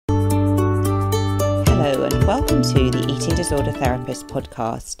welcome to the Eating Disorder Therapist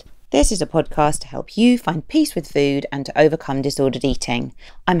podcast. This is a podcast to help you find peace with food and to overcome disordered eating.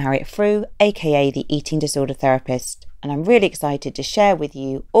 I'm Harriet Frew, aka the Eating Disorder Therapist, and I'm really excited to share with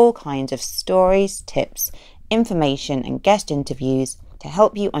you all kinds of stories, tips, information and guest interviews to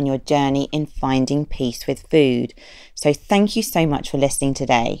help you on your journey in finding peace with food. So thank you so much for listening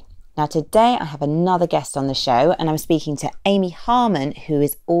today. Now today I have another guest on the show and I'm speaking to Amy Harman, who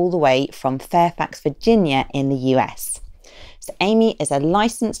is all the way from Fairfax, Virginia in the US. So Amy is a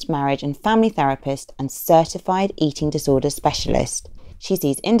licensed marriage and family therapist and certified eating disorder specialist. She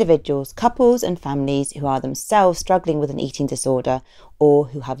sees individuals, couples and families who are themselves struggling with an eating disorder or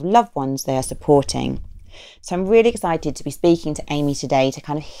who have loved ones they are supporting. So I'm really excited to be speaking to Amy today to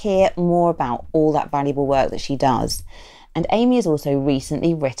kind of hear more about all that valuable work that she does. And Amy has also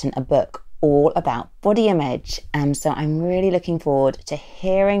recently written a book all about body image. So I'm really looking forward to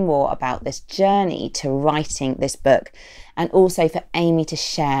hearing more about this journey to writing this book, and also for Amy to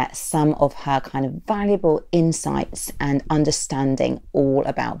share some of her kind of valuable insights and understanding all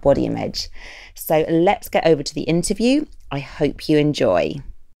about body image. So let's get over to the interview. I hope you enjoy.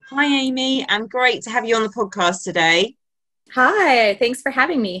 Hi, Amy. Great to have you on the podcast today. Hi, thanks for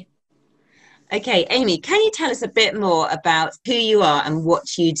having me. Okay, Amy, can you tell us a bit more about who you are and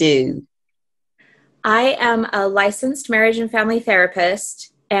what you do? I am a licensed marriage and family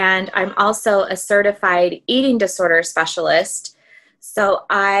therapist, and I'm also a certified eating disorder specialist. So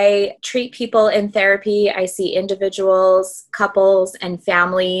I treat people in therapy. I see individuals, couples, and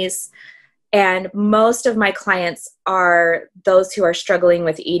families. And most of my clients are those who are struggling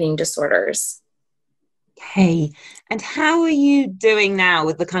with eating disorders. Okay. And how are you doing now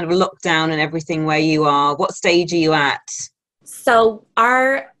with the kind of lockdown and everything where you are? What stage are you at? So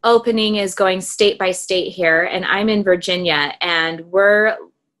our opening is going state by state here, and I'm in Virginia, and we're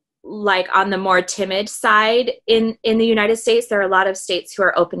like on the more timid side in the United States. There are a lot of states who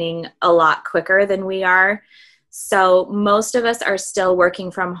are opening a lot quicker than we are. So most of us are still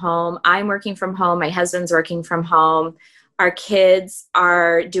working from home. I'm working from home. My husband's working from home. Our kids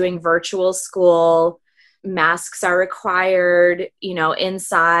are doing virtual school. Masks are required,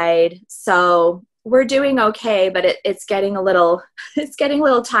 inside. So we're doing okay, but it's getting a little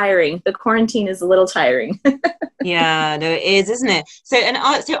tiring. The quarantine is a little tiring. Yeah, no, it is, isn't it?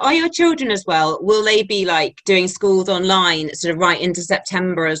 So are your children as well? Will they be like doing schools online sort of right into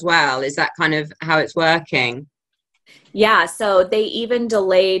September as well? Is that kind of how it's working? Yeah, so they even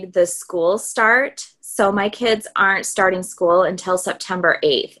delayed the school start. So my kids aren't starting school until September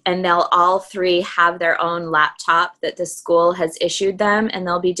 8th, and they'll all three have their own laptop that the school has issued them, and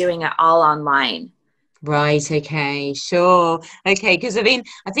they'll be doing it all online. Right. Okay. Sure. Okay. Because I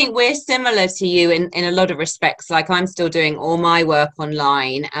think we're similar to you in a lot of respects. Like I'm still doing all my work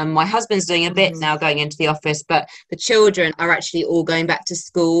online, and my husband's doing a bit now going into the office, but the children are actually all going back to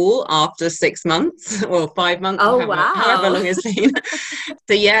school after 6 months or 5 months. Oh, wow. However long it's been.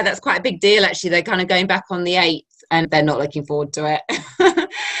 So yeah, that's quite a big deal actually. They're kind of going back on the 8th and they're not looking forward to it.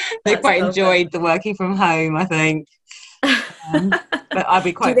 They quite enjoyed the working from home, I think. But I'd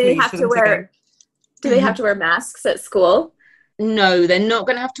be quite pleased for them to go. Do they have to wear masks at school? No, they're not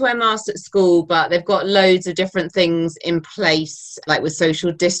going to have to wear masks at school, but they've got loads of different things in place, like with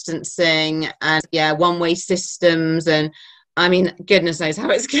social distancing and one-way systems. And I mean, goodness knows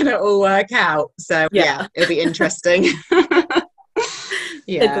how it's going to all work out. So yeah it'll be interesting.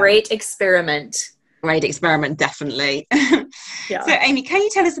 Yeah. The great experiment. Great experiment, definitely. Yeah. So Amy, can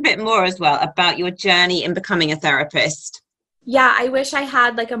you tell us a bit more as well about your journey in becoming a therapist? Yeah, I wish I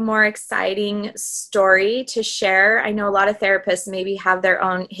had like a more exciting story to share. I know a lot of therapists maybe have their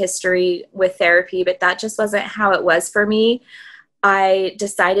own history with therapy, but that just wasn't how it was for me. I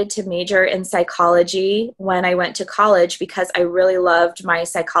decided to major in psychology when I went to college because I really loved my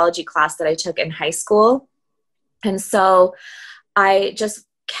psychology class that I took in high school. And so I just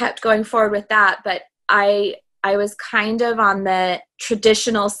kept going forward with that, but I was kind of on the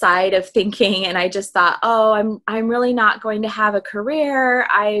traditional side of thinking, and I just thought, I'm really not going to have a career.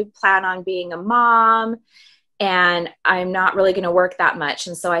 I plan on being a mom, and I'm not really going to work that much.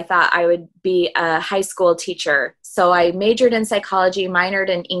 And so I thought I would be a high school teacher. So I majored in psychology, minored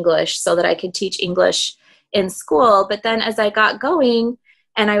in English so that I could teach English in school. But then as I got going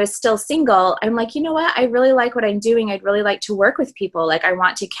and I was still single, I'm like, you know what? I really like what I'm doing. I'd really like to work with people. Like I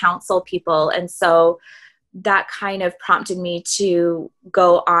want to counsel people. And so that kind of prompted me to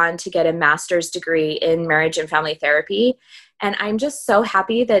go on to get a master's degree in marriage and family therapy. And I'm just so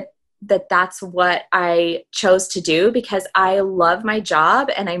happy that that's what I chose to do, because I love my job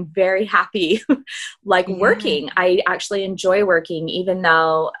and I'm very happy working. I actually enjoy working, even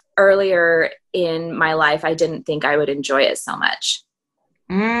though earlier in my life, I didn't think I would enjoy it so much.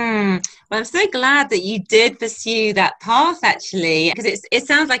 Well, I'm so glad that you did pursue that path, actually, because it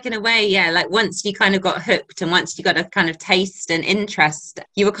sounds like, in a way, yeah, like once you kind of got hooked and once you got a kind of taste and interest,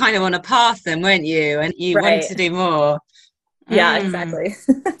 you were kind of on a path then, weren't you? And you wanted Right. to do more. Yeah, Mm. exactly.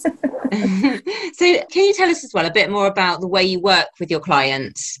 So can you tell us as well a bit more about the way you work with your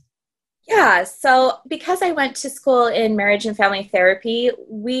clients? Yeah, so because I went to school in marriage and family therapy,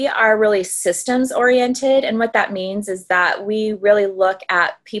 we are really systems oriented. And what that means is that we really look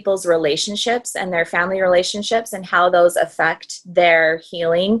at people's relationships and their family relationships and how those affect their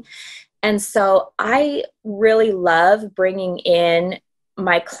healing. And so I really love bringing in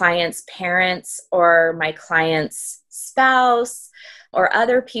my client's parents or my client's spouse or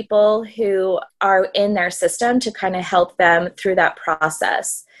other people who are in their system to kind of help them through that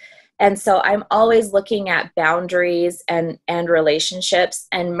process. And so I'm always looking at boundaries and relationships.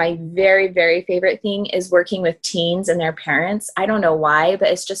 And my very, very favorite thing is working with teens and their parents. I don't know why, but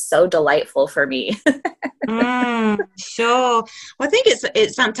it's just so delightful for me. Sure. Well, I think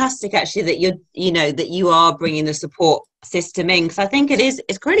it's fantastic actually that that you are bringing the support system in, because I think it's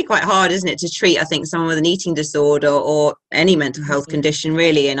really quite hard, isn't it, to treat, I think, someone with an eating disorder or any mental health condition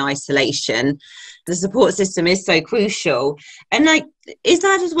really in isolation. The support system is so crucial. And like, is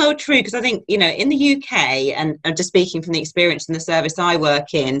that as well true? Because I think, in the UK, and I'm just speaking from the experience in the service I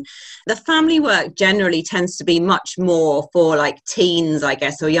work in, the family work generally tends to be much more for like teens, I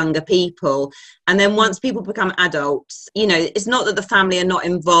guess, or younger people. And then once people become adults, it's not that the family are not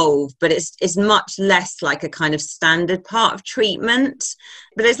involved, but it's much less like a kind of standard part of treatment.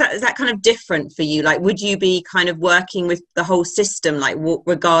 But is that kind of different for you? Like, would you be kind of working with the whole system, like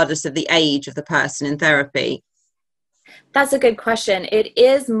regardless of the age of the person in therapy? That's a good question. It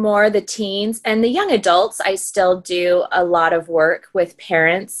is more the teens and the young adults. I still do a lot of work with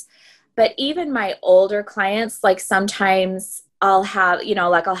parents, but even my older clients, like sometimes I'll have,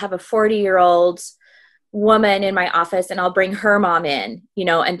 like I'll have a 40-year-old woman in my office and I'll bring her mom in,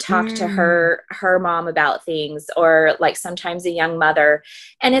 and talk to her mom about things, or like sometimes a young mother.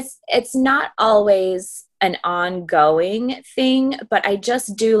 And it's not always an ongoing thing, but I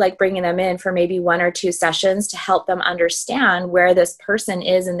just do like bringing them in for maybe 1 or 2 sessions to help them understand where this person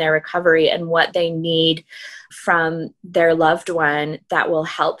is in their recovery and what they need from their loved one that will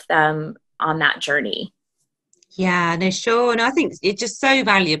help them on that journey. Yeah, no, sure. No, I think it's just so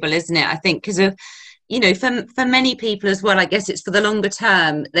valuable, isn't it? I think because of, for many people as well, I guess it's for the longer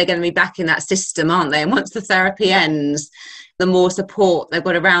term, they're going to be back in that system, aren't they? And once the therapy ends, the more support they've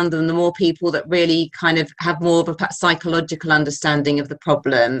got around them, the more people that really kind of have more of a psychological understanding of the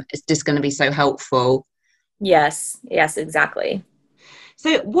problem, it's just going to be so helpful. Yes, exactly.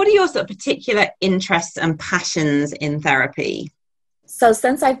 So what are your sort of particular interests and passions in therapy? So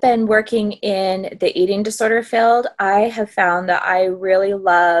since I've been working in the eating disorder field, I have found that I really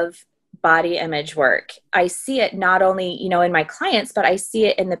love body image work. I see it not only, in my clients, but I see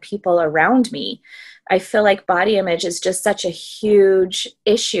it in the people around me. I feel like body image is just such a huge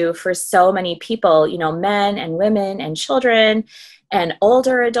issue for so many people, men and women and children and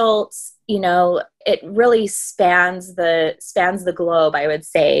older adults. It really spans the globe, I would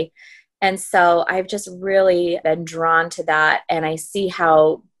say. And so I've just really been drawn to that. And I see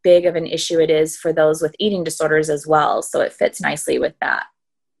how big of an issue it is for those with eating disorders as well. So it fits nicely with that.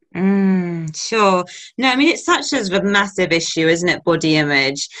 Sure. No, I mean, it's such a massive issue, isn't it? Body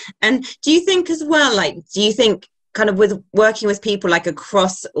image. And do you think as well, kind of with working with people like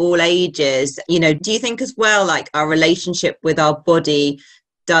across all ages, do you think as well, like our relationship with our body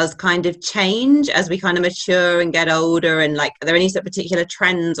does kind of change as we kind of mature and get older? And like, are there any sort of particular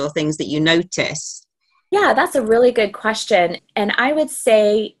trends or things that you notice? Yeah, that's a really good question. And I would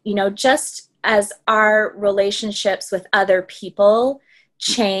say, just as our relationships with other people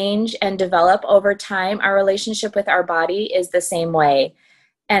change and develop over time, our relationship with our body is the same way.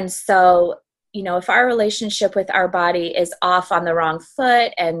 And so, if our relationship with our body is off on the wrong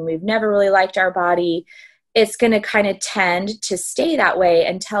foot and we've never really liked our body, it's going to kind of tend to stay that way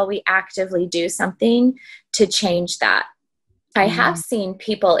until we actively do something to change that. I have seen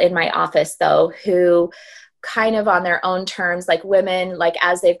people in my office, though, who kind of on their own terms, like women, like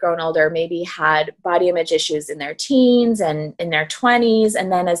as they've grown older, maybe had body image issues in their teens and in their 20s.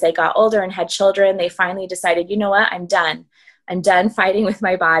 And then as they got older and had children, they finally decided, you know what, I'm done. I'm done fighting with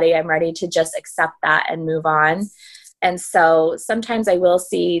my body. I'm ready to just accept that and move on. And so sometimes I will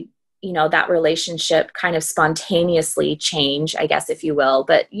see, that relationship kind of spontaneously change, I guess, if you will.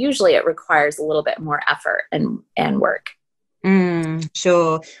 But usually it requires a little bit more effort and work.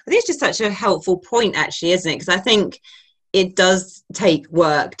 Sure. I think it's just such a helpful point, actually, isn't it? Because I think, it does take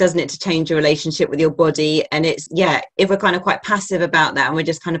work, doesn't it, to change your relationship with your body. And it's, if we're kind of quite passive about that and we're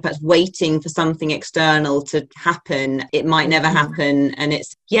just kind of perhaps waiting for something external to happen, it might never happen. And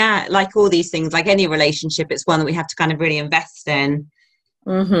it's, like all these things, like any relationship, it's one that we have to kind of really invest in.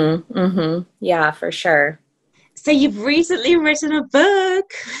 Yeah, for sure. So you've recently written a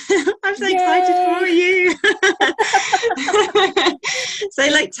book. I'm so excited for you.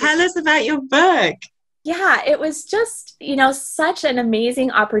 So tell us about your book. Yeah, it was just, such an amazing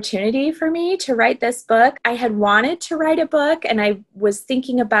opportunity for me to write this book. I had wanted to write a book, and I was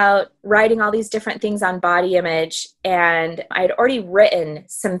thinking about writing all these different things on body image. And I had already written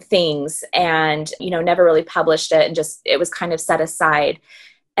some things and, never really published it, and it was kind of set aside.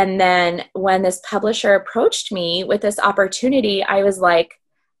 And then when this publisher approached me with this opportunity, I was like,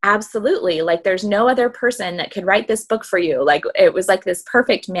 absolutely, there's no other person that could write this book for you. It was like this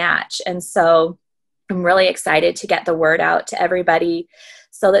perfect match. And so I'm really excited to get the word out to everybody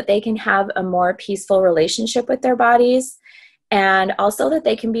so that they can have a more peaceful relationship with their bodies, and also that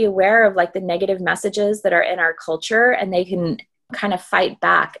they can be aware of the negative messages that are in our culture, and they can kind of fight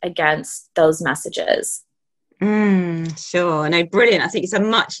back against those messages. Sure. No, brilliant. I think it's a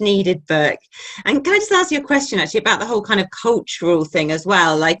much needed book. And can I just ask you a question actually about the whole kind of cultural thing as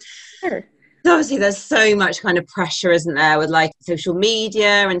well? Sure. Obviously there's so much kind of pressure, isn't there, with social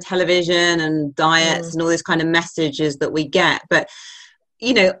media and television and diets and all these kind of messages that we get. But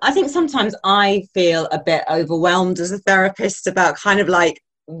I think sometimes I feel a bit overwhelmed as a therapist about kind of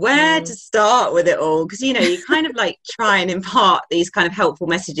where to start with it all, because you kind of try and impart these kind of helpful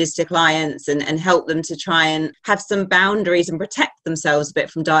messages to clients and help them to try and have some boundaries and protect themselves a bit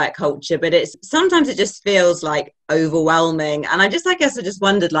from diet culture, but sometimes it just feels overwhelming. And I guess I just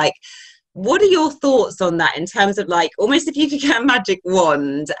wondered what are your thoughts on that, in terms of almost if you could get a magic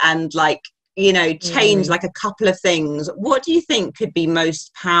wand and change a couple of things, what do you think could be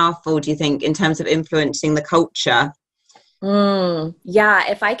most powerful, do you think, in terms of influencing the culture? Yeah,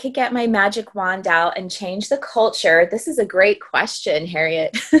 if I could get my magic wand out and change the culture, this is a great question,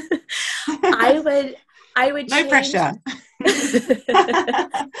 Harriet. I would no pressure.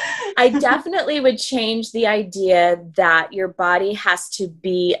 I definitely would change the idea that your body has to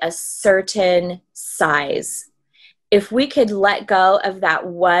be a certain size. If we could let go of that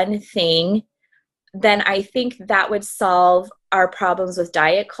one thing, then I think that would solve our problems with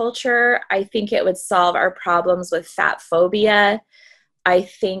diet culture. I think it would solve our problems with fat phobia. I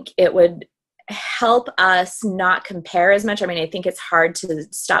think it would help us not compare as much. I mean, I think it's hard to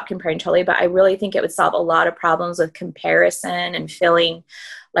stop comparing totally, but I really think it would solve a lot of problems with comparison and feeling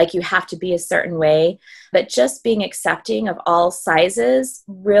like you have to be a certain way. But just being accepting of all sizes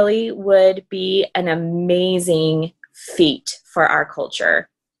really would be an amazing feat for our culture.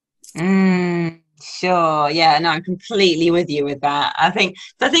 Sure. Yeah, no, I'm completely with you with that. I think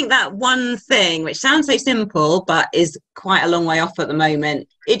that one thing, which sounds so simple, but is quite a long way off at the moment,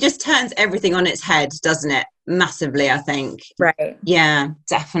 it just turns everything on its head, doesn't it? Massively, I think. Right. Yeah,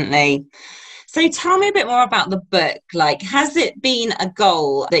 definitely. So tell me a bit more about the book. Has it been a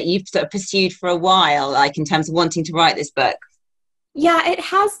goal that you've sort of pursued for a while, in terms of wanting to write this book? Yeah, it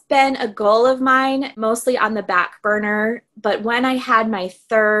has been a goal of mine, mostly on the back burner. But when I had my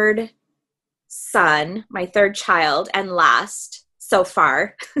third son, my third child, and last so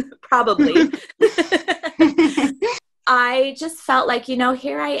far, probably, I just felt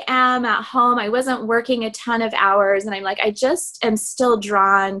here I am at home. I wasn't working a ton of hours. And I'm I just am still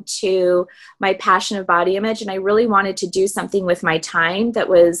drawn to my passion of body image. And I really wanted to do something with my time that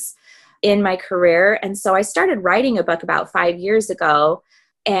was in my career. And so I started writing a book about 5 years ago.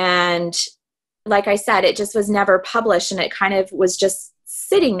 And like I said, it just was never published, and it kind of was just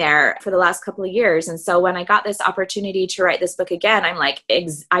sitting there for the last couple of years. And so when I got this opportunity to write this book again, I'm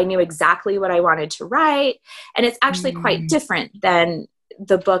I knew exactly what I wanted to write. And it's actually quite different than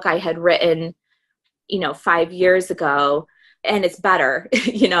the book I had written, 5 years ago. And it's better.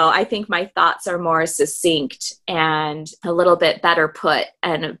 I think my thoughts are more succinct and a little bit better put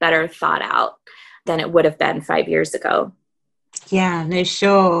and better thought out than it would have been 5 years ago. Yeah, no,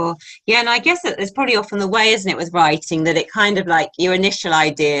 sure. Yeah, and I guess that it's probably often the way, isn't it, with writing, that it kind of your initial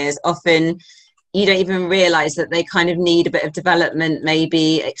ideas, often you don't even realize that they kind of need a bit of development,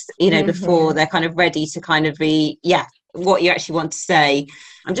 maybe, before they're kind of ready to kind of be, what you actually want to say.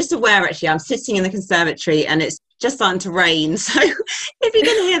 I'm just aware, actually, I'm sitting in the conservatory and it's just starting to rain. So if you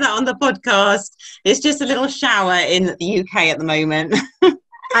can hear that on the podcast, it's just a little shower in the UK at the moment.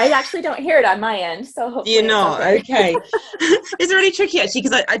 I actually don't hear it on my end, so hopefully you're not okay. It's really tricky actually,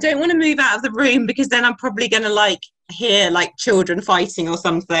 because I don't want to move out of the room, because then I'm probably going to hear like children fighting or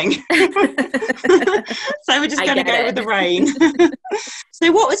something. So we're just going to go with the rain.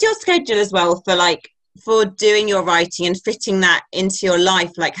 So what was your schedule as well for like for doing your writing and fitting that into your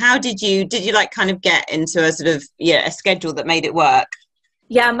life? Like how did you like kind of get into a sort of a schedule that made it work?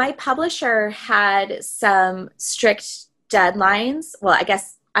 Yeah, my publisher had some strict deadlines. Well, I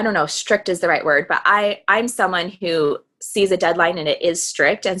guess I don't know, strict is the right word, but I'm someone who sees a deadline and it is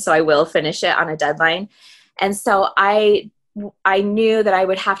strict, and so I will finish it on a deadline. And so I knew that I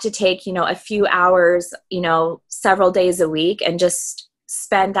would have to take, a few hours, several days a week and just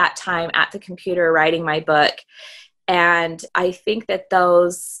spend that time at the computer writing my book. And I think that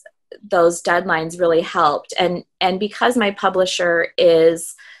those deadlines really helped. And because my publisher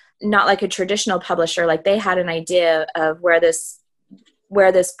is not like a traditional publisher, like they had an idea of where this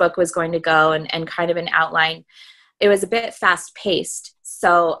book was going to go and kind of an outline. It was a bit fast paced.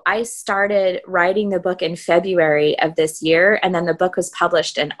 So I started writing the book in February of this year, and then the book was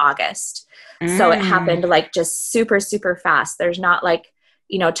published in August. So it happened like just super, super fast. There's not like,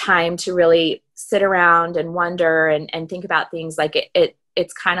 time to really sit around and wonder and think about things. Like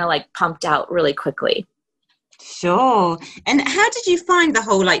it's kind of like pumped out really quickly. Sure. And how did you find the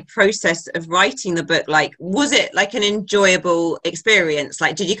whole like process of writing the book? Like, was it like an enjoyable experience?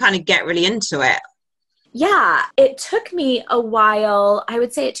 Like, did you kind of get really into it? Yeah, it took me a while. I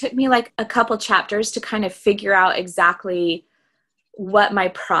would say it took me like a couple chapters to kind of figure out exactly what my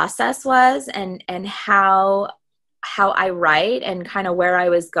process was and how I write and kind of where I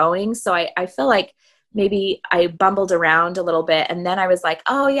was going. So I feel like maybe I bumbled around a little bit, and then I was like,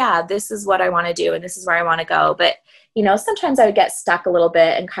 oh yeah, this is what I want to do and this is where I want to go. But, sometimes I would get stuck a little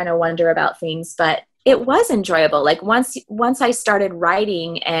bit and kind of wonder about things, but it was enjoyable. Like once I started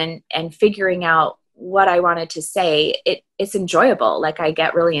writing and figuring out what I wanted to say, it's enjoyable. Like I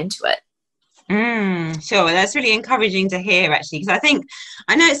get really into it. Sure. That's really encouraging to hear, actually, because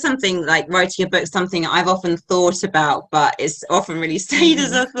I know it's something like writing a book, something I've often thought about, but it's often really stayed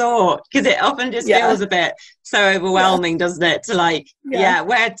as a thought because it often just feels a bit so overwhelming, doesn't it? To like,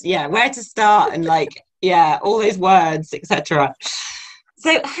 where to start and like, all those words, etc.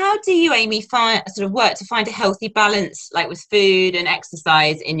 So how do you, Amy, work to find a healthy balance, like with food and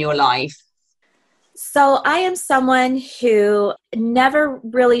exercise in your life? So I am someone who never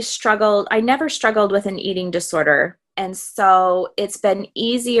really struggled. I never struggled with an eating disorder. And so it's been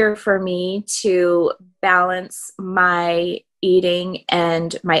easier for me to balance my eating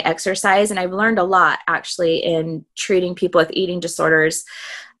and my exercise. And I've learned a lot actually in treating people with eating disorders,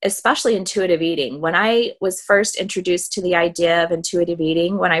 especially intuitive eating. When I was first introduced to the idea of intuitive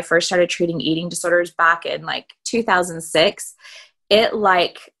eating, when I first started treating eating disorders back in like 2006, it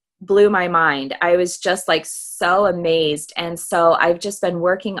like blew my mind. I was just like so amazed. And so I've just been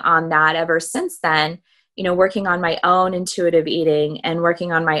working on that ever since then, working on my own intuitive eating and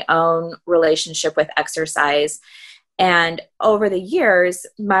working on my own relationship with exercise. And over the years,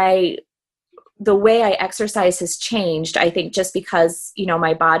 the way I exercise has changed, I think, just because,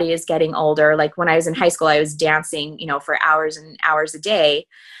 my body is getting older. Like when I was in high school, I was dancing, for hours and hours a day.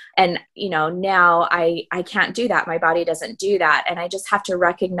 And, now I can't do that. My body doesn't do that. And I just have to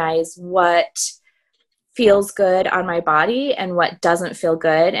recognize what feels good on my body and what doesn't feel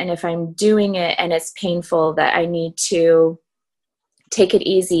good. And if I'm doing it and it's painful, that I need to take it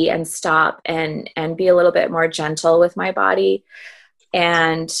easy and stop and be a little bit more gentle with my body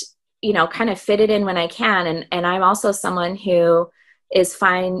and, kind of fit it in when I can. And I'm also someone who is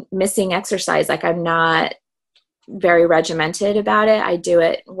fine missing exercise. Like I'm not very regimented about it. I do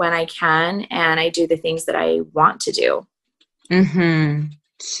it when I can, and I do the things that I want to do.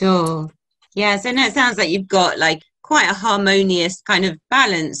 Sure. Yeah. So no, it sounds like you've got like quite a harmonious kind of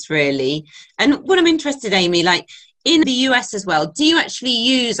balance, really. And what I'm interested, Amy, like in the US as well, do you actually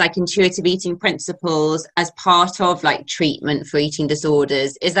use like intuitive eating principles as part of like treatment for eating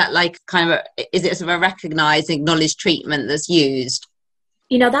disorders? Is that like is it sort of a recognized, acknowledged treatment that's used?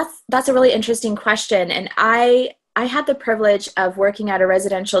 That's a really interesting question. And I had the privilege of working at a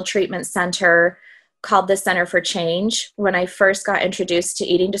residential treatment center called the Center for Change when I first got introduced to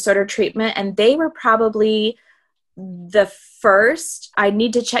eating disorder treatment. And they were probably the first, I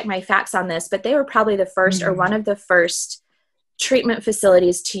need to check my facts on this, but they were probably the first or one of the first treatment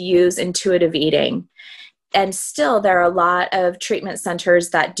facilities to use intuitive eating. And still, there are a lot of treatment centers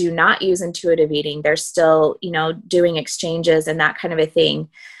that do not use intuitive eating. They're still, doing exchanges and that kind of a thing.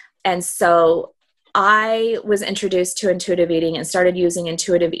 And so I was introduced to intuitive eating and started using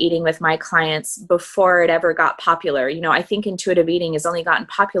intuitive eating with my clients before it ever got popular. I think intuitive eating has only gotten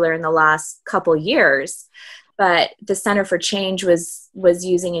popular in the last couple years, but the Center for Change was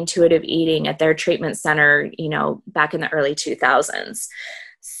using intuitive eating at their treatment center, back in the early 2000s.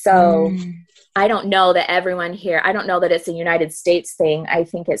 So I don't know that everyone here, I don't know that it's a United States thing. I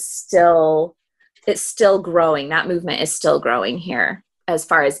think it's still growing. That movement is still growing here as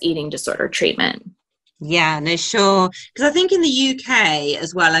far as eating disorder treatment. Yeah, no, sure. Because I think in the UK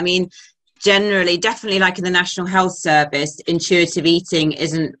as well, I mean, generally, definitely like in the National Health Service, intuitive eating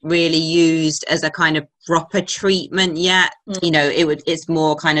isn't really used as a kind of proper treatment yet. It's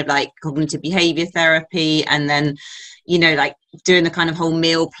more kind of like cognitive behavior therapy, and then, like doing the kind of whole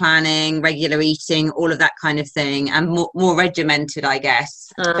meal planning, regular eating, all of that kind of thing, and more regimented, I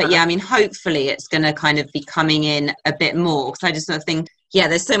guess. But yeah, I mean, hopefully it's going to kind of be coming in a bit more, because I just sort of think, yeah,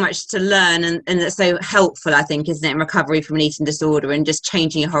 there's so much to learn, and it's so helpful, I think, isn't it, in recovery from an eating disorder, and just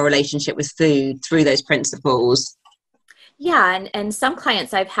changing your whole relationship with food through those principles. Yeah, and some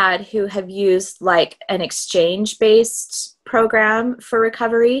clients I've had who have used like an exchange-based program for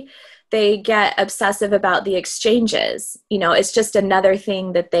recovery, they get obsessive about the exchanges. It's just another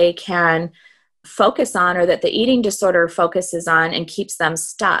thing that they can focus on, or that the eating disorder focuses on and keeps them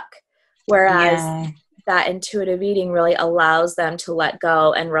stuck. Whereas that intuitive eating really allows them to let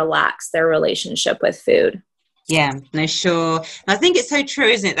go and relax their relationship with food. Yeah, no, sure. I think it's so true,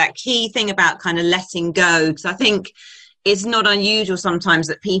 isn't it? That key thing about kind of letting go, because I think it's not unusual sometimes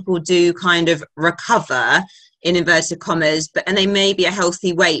that people do kind of recover, in inverted commas, and they may be a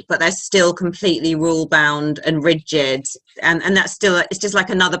healthy weight, but they're still completely rule bound and rigid. And that's still, it's just like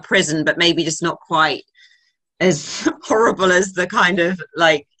another prison, but maybe just not quite as horrible as the kind of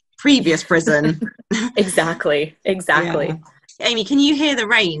like previous prison. Exactly. Yeah. Amy, can you hear the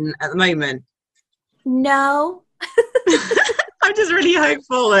rain at the moment? No. I'm just really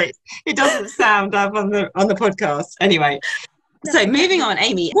hopeful that it doesn't sound up on the podcast. Anyway, so moving on,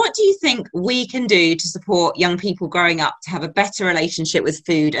 Amy, what do you think we can do to support young people growing up to have a better relationship with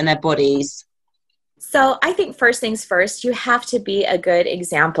food and their bodies? So I think first things first, you have to be a good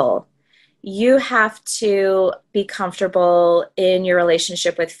example. You have to be comfortable in your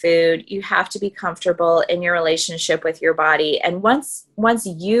relationship with food. You have to be comfortable in your relationship with your body. And once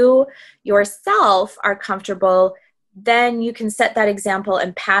you yourself are comfortable, then you can set that example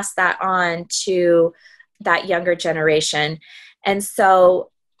and pass that on to that younger generation. And so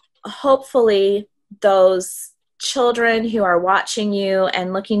hopefully those children who are watching you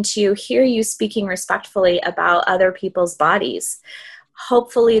and looking to hear you speaking respectfully about other people's bodies.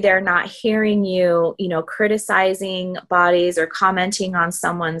 Hopefully they're not hearing you, criticizing bodies or commenting on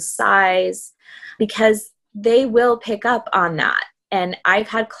someone's size, because they will pick up on that. And I've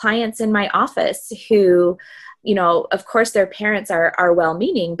had clients in my office who, of course their parents are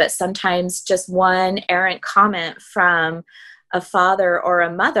well-meaning, but sometimes just one errant comment from a father or a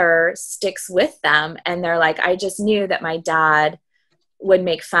mother sticks with them. And they're like, I just knew that my dad would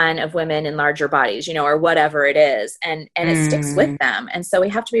make fun of women in larger bodies, or whatever it is. And it sticks with them. And so we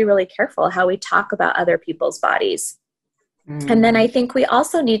have to be really careful how we talk about other people's bodies. And then I think we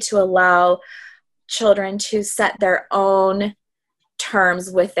also need to allow children to set their own terms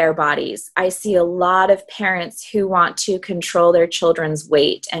with their bodies. I see a lot of parents who want to control their children's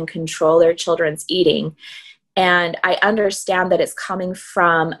weight and control their children's eating. And I understand that it's coming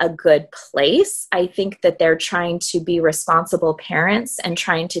from a good place. I think that they're trying to be responsible parents and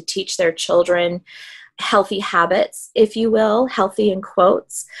trying to teach their children healthy habits, if you will, healthy in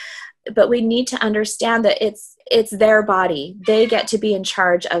quotes. But we need to understand that it's their body. They get to be in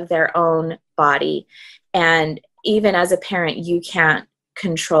charge of their own body. And even as a parent, you can't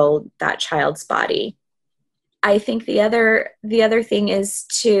control that child's body. I think the other thing is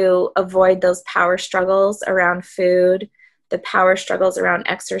to avoid those power struggles around food, the power struggles around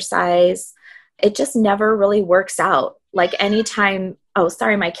exercise. It just never really works out. Like anytime, oh,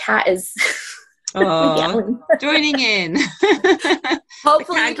 sorry, my cat is joining in.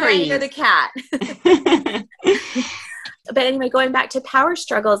 Hopefully you can't hear the cat. But anyway, going back to power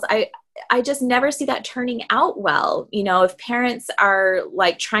struggles, I just never see that turning out well. If parents are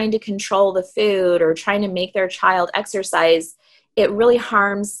like trying to control the food or trying to make their child exercise, it really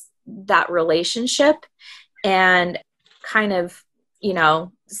harms that relationship and kind of,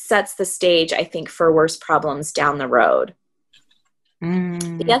 sets the stage, I think, for worse problems down the road.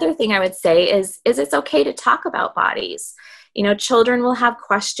 The other thing I would say is it's okay to talk about bodies. Children will have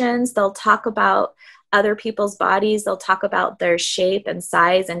questions. They'll talk about other people's bodies. They'll talk about their shape and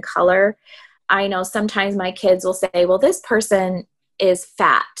size and color. I know sometimes my kids will say, well, this person is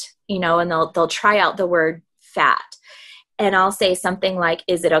fat, and they'll try out the word fat. And I'll say something like,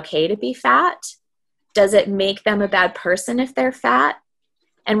 is it okay to be fat? Does it make them a bad person if they're fat?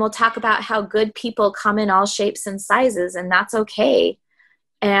 And we'll talk about how good people come in all shapes and sizes, and that's okay.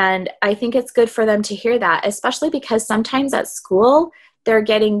 And I think it's good for them to hear that, especially because sometimes at school, they're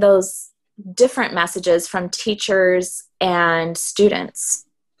getting those different messages from teachers and students.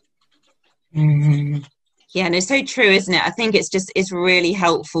 Mm-hmm. Yeah, and it's so true, isn't it? I think it's really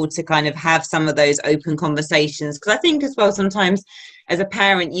helpful to kind of have some of those open conversations, because I think as well, sometimes as a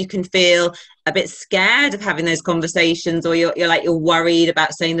parent, you can feel a bit scared of having those conversations, or you're worried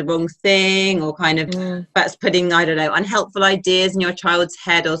about saying the wrong thing, or kind of that's putting, I don't know, unhelpful ideas in your child's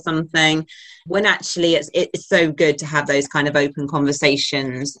head or something, when actually it's so good to have those kind of open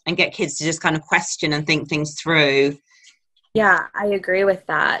conversations and get kids to just kind of question and think things through. Yeah, I agree with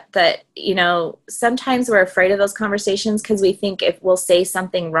that, sometimes we're afraid of those conversations because we think if we'll say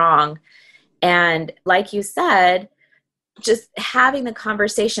something wrong. And like you said, just having the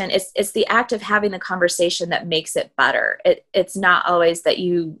conversation, it's the act of having the conversation that makes it better. It's not always that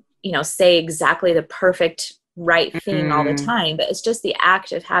you say exactly the perfect right thing all the time, but it's just the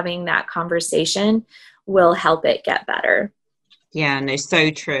act of having that conversation will help it get better. Yeah, no,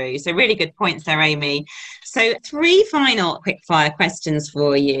 so true. So really good points there, Amy. So 3 final quick fire questions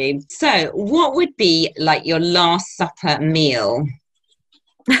for you. So what would be like your last supper meal?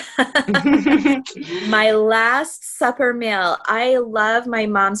 My last supper meal. I love my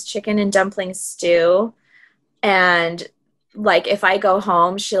mom's chicken and dumpling stew. And like if I go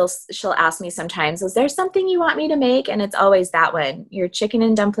home, she'll ask me sometimes, is there something you want me to make? And it's always that one, your chicken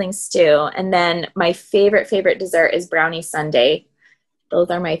and dumpling stew. And then my favorite dessert is brownie sundae. Those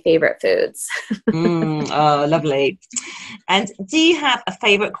are my favorite foods. Oh, lovely. And do you have a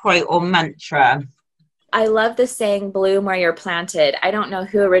favorite quote or mantra? I love the saying, bloom where you're planted. I don't know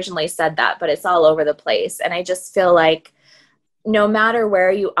who originally said that, but it's all over the place. And I just feel like no matter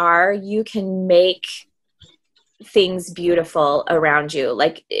where you are, you can make things beautiful around you.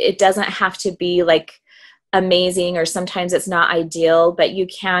 Like it doesn't have to be like amazing, or sometimes it's not ideal, but you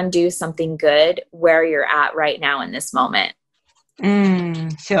can do something good where you're at right now in this moment.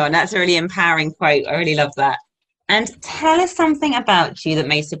 Sure. And that's a really empowering quote. I really love that. And tell us something about you that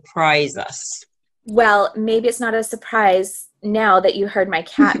may surprise us. Well, maybe it's not a surprise now that you heard my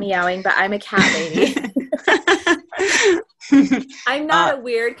cat meowing, but I'm a cat lady. I'm not a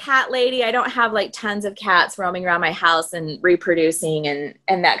weird cat lady. I don't have like tons of cats roaming around my house and reproducing and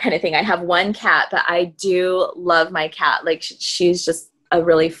that kind of thing. I have one cat, but I do love my cat. Like she's just a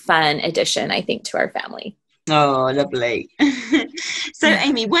really fun addition, I think, to our family. Oh, lovely. So,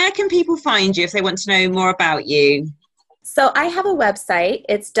 Amy, where can people find you if they want to know more about you? So I have a website.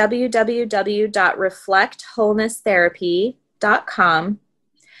 It's www.reflectwholeness.therapy.com.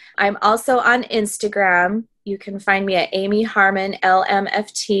 I'm also on Instagram. You can find me at Amy Harman,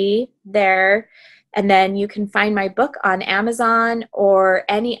 LMFT there. And then you can find my book on Amazon or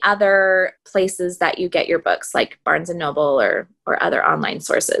any other places that you get your books, like Barnes & Noble or other online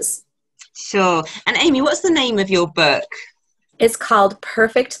sources. Sure. And Amy, what's the name of your book? It's called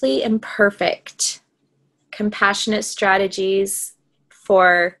Perfectly Imperfect: Compassionate Strategies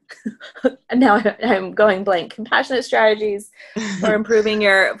for, now I'm going blank, compassionate strategies for improving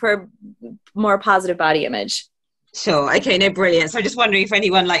for more positive body image. Sure. Okay. No, brilliant. So I'm just wondering if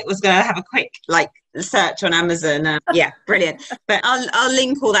anyone was going to have a quick search on Amazon. Yeah, brilliant. But I'll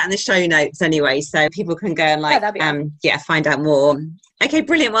link all that in the show notes anyway, so people can go and awesome. Find out more. Okay,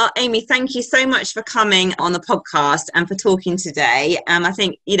 brilliant. Well, Amy, thank you so much for coming on the podcast and for talking today. I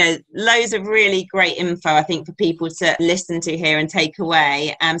think, loads of really great info, I think, for people to listen to here and take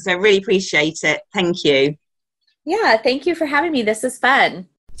away. So I really appreciate it. Thank you. Yeah, thank you for having me. This is fun.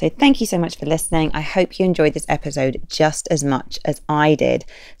 So thank you so much for listening. I hope you enjoyed this episode just as much as I did.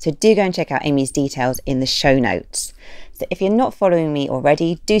 So do go and check out Amy's details in the show notes. So if you're not following me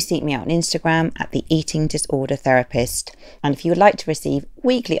already, do seek me out on Instagram at the Eating Disorder Therapist. And if you would like to receive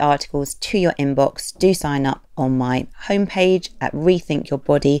weekly articles to your inbox, do sign up on my homepage at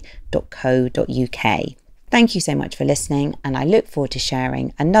rethinkyourbody.co.uk. Thank you so much for listening, and I look forward to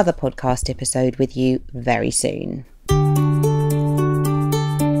sharing another podcast episode with you very soon.